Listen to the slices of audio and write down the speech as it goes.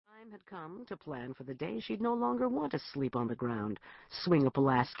time had come to plan for the day she'd no longer want to sleep on the ground, swing a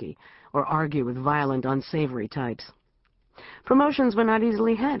Pulaski, or argue with violent, unsavory types. Promotions were not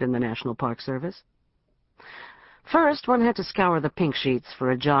easily had in the National Park Service. First, one had to scour the pink sheets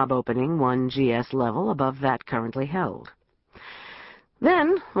for a job opening 1 GS level above that currently held.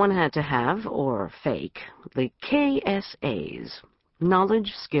 Then, one had to have, or fake, the KSAs,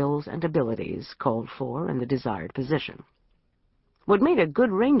 knowledge, skills, and abilities called for in the desired position. What made a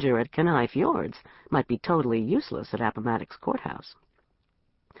good ranger at Kenai Fjords might be totally useless at Appomattox Courthouse.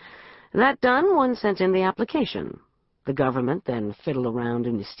 That done, one sent in the application. The government then fiddled around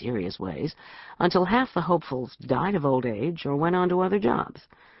in mysterious ways until half the hopefuls died of old age or went on to other jobs.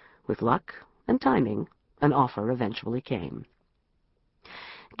 With luck and timing, an offer eventually came.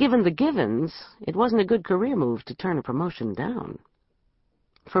 Given the givens, it wasn't a good career move to turn a promotion down.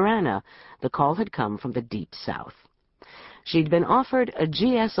 For Anna, the call had come from the Deep South. She'd been offered a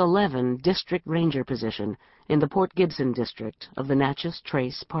GS-11 district ranger position in the Port Gibson district of the Natchez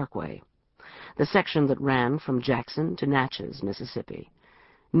Trace Parkway, the section that ran from Jackson to Natchez, Mississippi,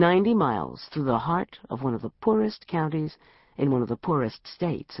 90 miles through the heart of one of the poorest counties in one of the poorest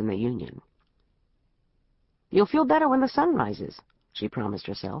states in the Union. "You'll feel better when the sun rises," she promised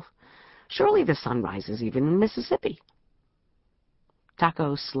herself. "Surely the sun rises even in Mississippi."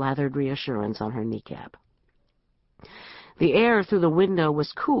 Taco slathered reassurance on her kneecap. The air through the window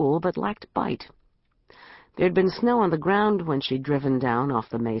was cool but lacked bite. There'd been snow on the ground when she'd driven down off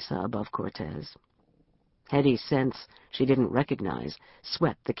the mesa above Cortez. Heady scents she didn't recognize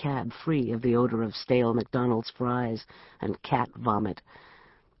swept the cab free of the odor of stale McDonald's fries and cat vomit.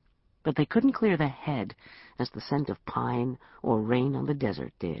 But they couldn't clear the head as the scent of pine or rain on the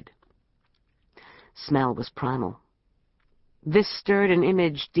desert did. Smell was primal. This stirred an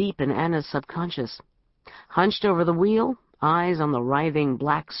image deep in Anna's subconscious. Hunched over the wheel, eyes on the writhing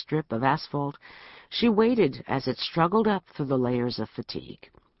black strip of asphalt, she waited as it struggled up through the layers of fatigue.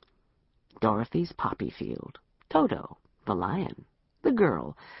 Dorothy's poppy field, Toto, the lion, the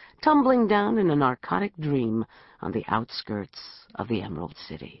girl, tumbling down in a narcotic dream on the outskirts of the Emerald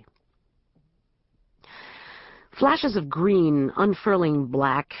City. Flashes of green, unfurling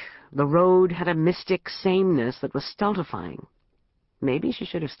black, the road had a mystic sameness that was stultifying. Maybe she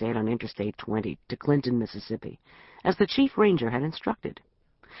should have stayed on Interstate 20 to Clinton, Mississippi, as the chief ranger had instructed,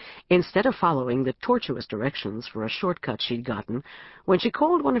 instead of following the tortuous directions for a shortcut she'd gotten when she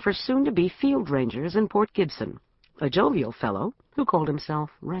called one of her soon-to-be field rangers in Port Gibson, a jovial fellow who called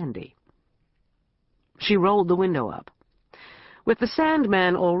himself Randy. She rolled the window up. With the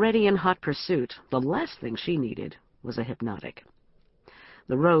Sandman already in hot pursuit, the last thing she needed was a hypnotic.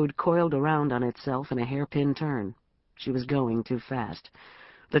 The road coiled around on itself in a hairpin turn. She was going too fast.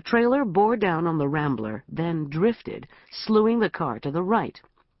 The trailer bore down on the Rambler, then drifted, slewing the car to the right.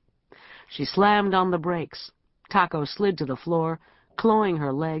 She slammed on the brakes. Taco slid to the floor, clawing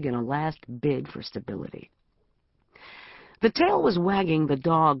her leg in a last bid for stability. The tail was wagging the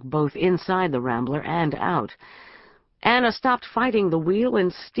dog both inside the Rambler and out. Anna stopped fighting the wheel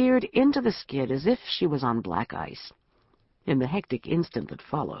and steered into the skid as if she was on black ice. In the hectic instant that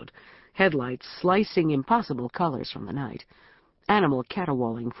followed, headlights slicing impossible colors from the night, animal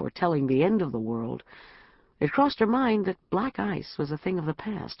caterwauling foretelling the end of the world, it crossed her mind that black ice was a thing of the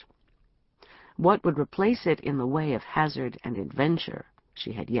past. What would replace it in the way of hazard and adventure,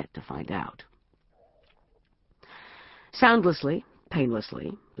 she had yet to find out. Soundlessly,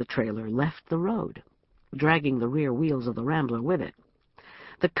 painlessly, the trailer left the road, dragging the rear wheels of the Rambler with it.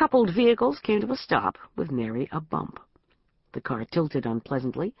 The coupled vehicles came to a stop with nary a bump. The car tilted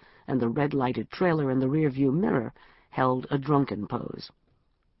unpleasantly, and the red-lighted trailer in the rear-view mirror held a drunken pose.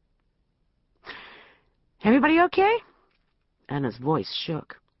 "Everybody okay?" Anna's voice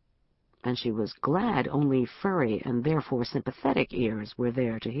shook, and she was glad only furry and therefore sympathetic ears were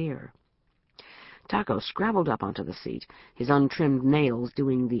there to hear. Taco scrabbled up onto the seat, his untrimmed nails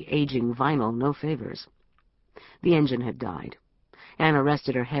doing the aging vinyl no favors. The engine had died. Anna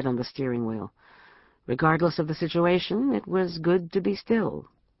rested her head on the steering wheel. Regardless of the situation, it was good to be still.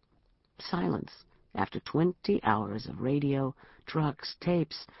 Silence, after 20 hours of radio, trucks,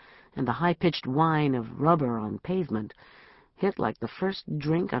 tapes, and the high-pitched whine of rubber on pavement, hit like the first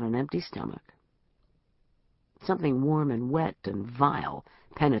drink on an empty stomach. Something warm and wet and vile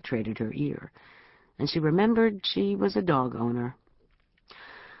penetrated her ear, and she remembered she was a dog owner.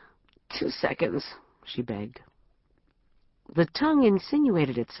 2 seconds, she begged. The tongue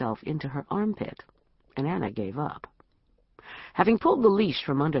insinuated itself into her armpit, and Anna gave up. Having pulled the leash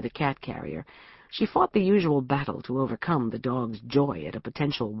from under the cat carrier, she fought the usual battle to overcome the dog's joy at a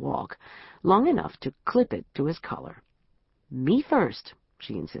potential walk, long enough to clip it to his collar. "Me first,"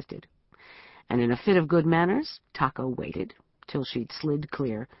 she insisted. And in a fit of good manners, Taco waited till she'd slid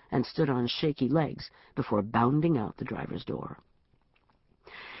clear and stood on shaky legs before bounding out the driver's door.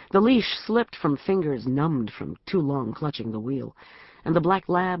 The leash slipped from fingers numbed from too long clutching the wheel, and the black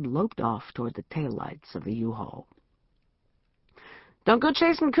lab loped off toward the taillights of the U-Haul. "Don't go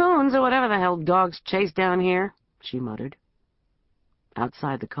chasing coons or whatever the hell dogs chase down here," she muttered.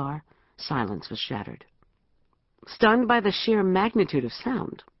 Outside the car, silence was shattered. Stunned by the sheer magnitude of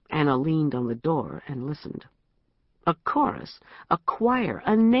sound, Anna leaned on the door and listened. A chorus, a choir,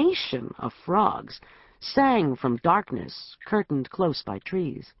 a nation of frogs sang from darkness curtained close by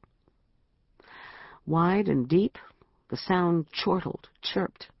trees. Wide and deep, the sound chortled,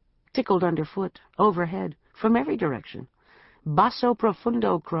 chirped, tickled underfoot, overhead, from every direction. Basso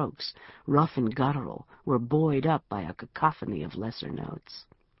profundo croaks, rough and guttural, were buoyed up by a cacophony of lesser notes.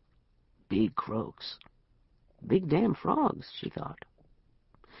 Big croaks. Big damn frogs, she thought.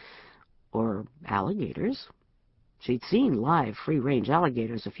 Or alligators. She'd seen live free-range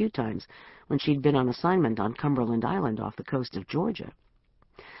alligators a few times when she'd been on assignment on Cumberland Island off the coast of Georgia.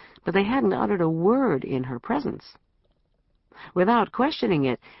 But they hadn't uttered a word in her presence. Without questioning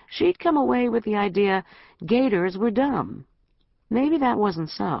it, she'd come away with the idea gators were dumb. Maybe that wasn't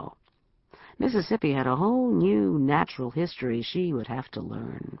so. Mississippi had a whole new natural history she would have to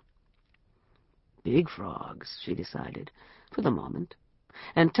learn. Big frogs, she decided, for the moment,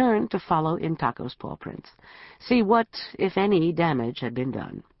 and turned to follow in Taco's paw prints, see what, if any, damage had been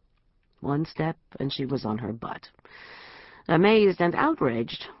done. One step, and she was on her butt, amazed and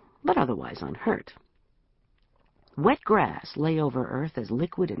outraged, but otherwise unhurt. Wet grass lay over earth as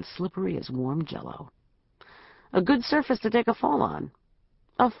liquid and slippery as warm jello. A good surface to take a fall on.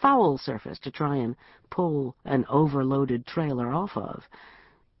 A foul surface to try and pull an overloaded trailer off of.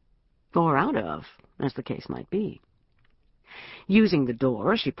 Or out of, as the case might be. Using the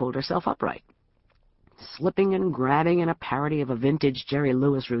door, she pulled herself upright. Slipping and grabbing in a parody of a vintage Jerry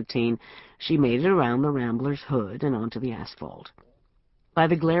Lewis routine, she made it around the Rambler's hood and onto the asphalt. By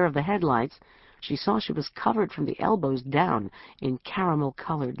the glare of the headlights, she saw she was covered from the elbows down in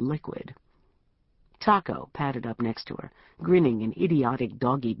caramel-colored liquid. Taco padded up next to her, grinning in idiotic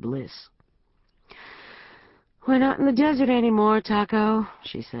doggy bliss. "We're not in the desert anymore, Taco,"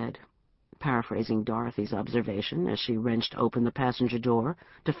 she said, paraphrasing Dorothy's observation as she wrenched open the passenger door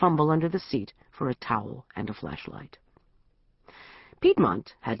to fumble under the seat for a towel and a flashlight.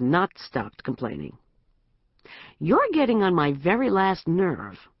 Piedmont had not stopped complaining. "You're getting on my very last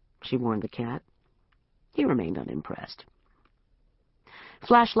nerve," she warned the cat. He remained unimpressed.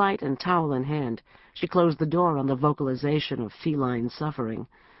 Flashlight and towel in hand, she closed the door on the vocalization of feline suffering.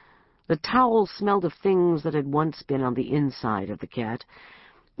 The towel smelled of things that had once been on the inside of the cat,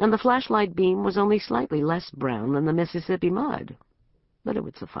 and the flashlight beam was only slightly less brown than the Mississippi mud, but it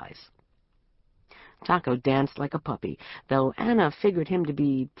would suffice. Taco danced like a puppy, though Anna figured him to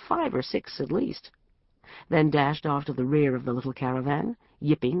be 5 or 6 at least, then dashed off to the rear of the little caravan,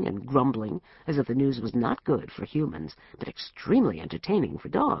 yipping and grumbling as if the news was not good for humans, but extremely entertaining for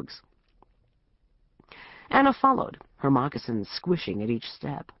dogs. Anna followed, her moccasins squishing at each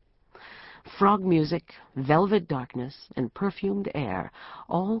step. Frog music, velvet darkness, and perfumed air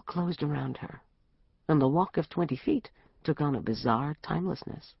all closed around her, and the walk of 20 feet took on a bizarre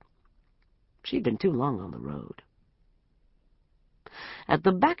timelessness. She'd been too long on the road. At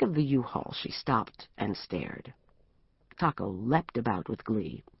the back of the U-Haul, she stopped and stared. Taco leapt about with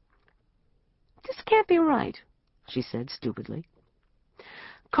glee. "This can't be right," she said stupidly.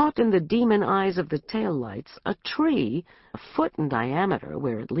 Caught in the demon eyes of the taillights, a tree, a foot in diameter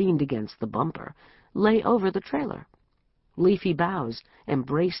where it leaned against the bumper, lay over the trailer. Leafy boughs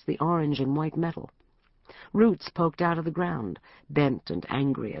embraced the orange and white metal. Roots poked out of the ground, bent and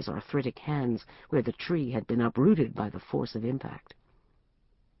angry as arthritic hands where the tree had been uprooted by the force of impact.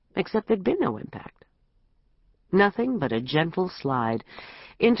 Except there'd been no impact. Nothing but a gentle slide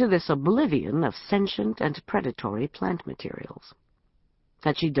into this oblivion of sentient and predatory plant materials.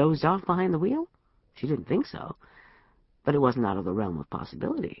 Had she dozed off behind the wheel? She didn't think so, but it wasn't out of the realm of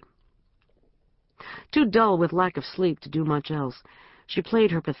possibility. Too dull with lack of sleep to do much else, she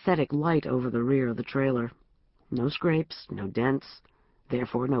played her pathetic light over the rear of the trailer. No scrapes, no dents,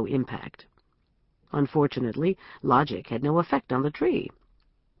 therefore no impact. Unfortunately, logic had no effect on the tree.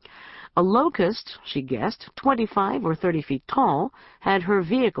 A locust, she guessed, 25 or 30 feet tall, had her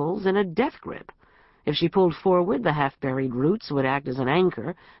vehicles in a death grip. If she pulled forward, the half-buried roots would act as an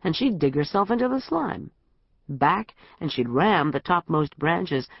anchor, and she'd dig herself into the slime. Back, and she'd ram the topmost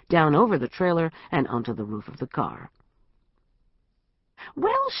branches down over the trailer and onto the roof of the car.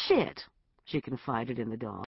 "Well, shit," she confided in the dog.